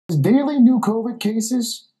Daily new COVID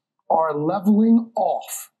cases are leveling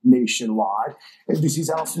off nationwide. NBC's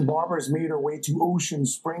Ijlal Babar has made her way to Ocean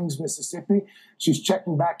Springs, Mississippi. She's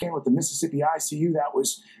checking back in with the Mississippi ICU that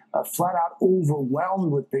was flat out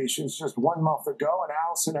overwhelmed with patients just 1 month ago. And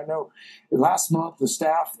Allison, I know last month the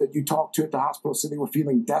staff that you talked to at the hospital said they were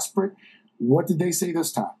feeling desperate. What did they say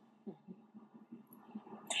this time?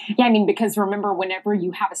 Yeah, I mean, because remember, whenever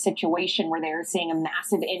you have a situation where they're seeing a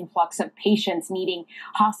massive influx of patients needing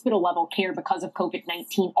hospital level care because of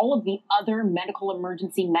COVID-19, all of the other medical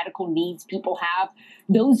emergency medical needs people have,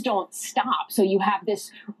 those don't stop. So you have this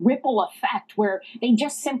ripple effect where they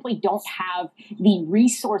just simply don't have the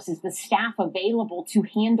resources, the staff available to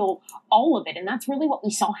handle all of it. And that's really what we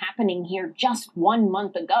saw happening here just 1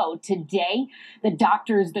 month ago. Today, the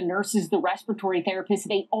doctors, the nurses, the respiratory therapists,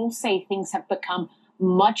 they all say things have become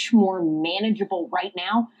much more manageable right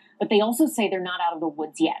now, but they also say they're not out of the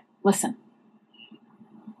woods yet. Listen,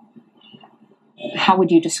 how would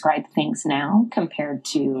you describe things now compared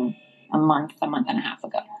to a month and a half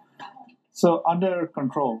ago? So under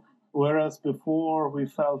control, whereas before we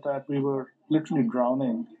felt that we were literally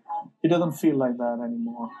drowning, it doesn't feel like that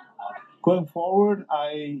anymore. Going forward,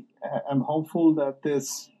 I am hopeful that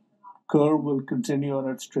this curve will continue on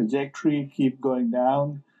its trajectory, keep going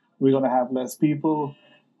down. We're going to have less people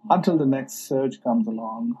until the next surge comes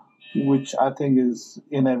along, which I think is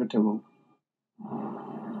inevitable.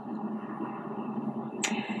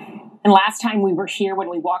 And last time we were here,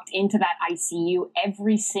 when we walked into that ICU,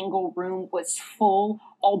 every single room was full.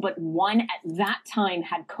 All but one at that time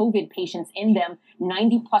had COVID patients in them.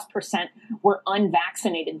 90+% were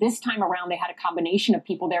unvaccinated. This time around, they had a combination of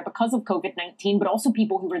people there because of COVID-19, but also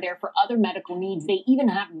people who were there for other medical needs. They even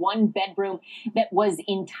had one bedroom that was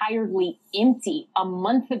entirely empty. A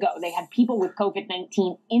month ago, they had people with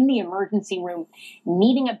COVID-19 in the emergency room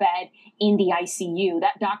needing a bed in the ICU.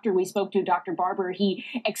 That doctor we spoke to, Dr. Barber, he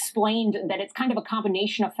explained that it's kind of a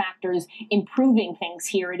combination of factors improving things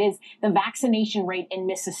here. It is the vaccination rate in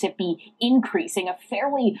Mississippi increasing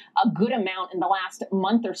a good amount in the last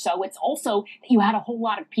month or so. It's also that you had a whole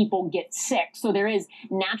lot of people get sick. So there is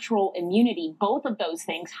natural immunity. Both of those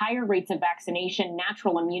things, higher rates of vaccination,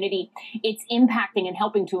 natural immunity, it's impacting and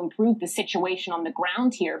helping to improve the situation on the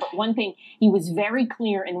ground here. But one thing he was very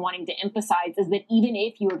clear in wanting to emphasize is that even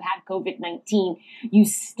if you have had COVID-19, you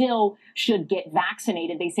still should get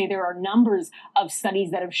vaccinated. They say there are numbers of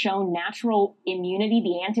studies that have shown natural immunity,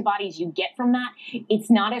 the antibodies you get from that, it's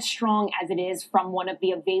not as strong as it is from one of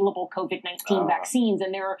the available COVID-19 vaccines.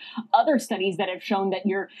 And there are other studies that have shown that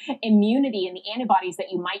your immunity and the antibodies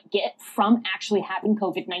that you might get from actually having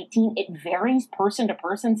COVID-19, it varies person to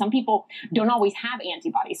person. Some people don't always have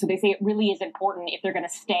antibodies. So they say it really is important, if they're going to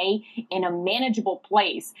stay in a manageable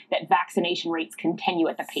place, that vaccination rates continue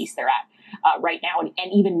at the pace they're at right now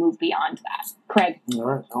and even move beyond that. Craig. All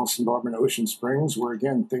right. Ijlal Babar in Ocean Springs, where,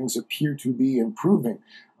 again, things appear to be improving.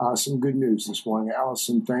 Some good news this morning.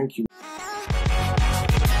 Allison, thank you.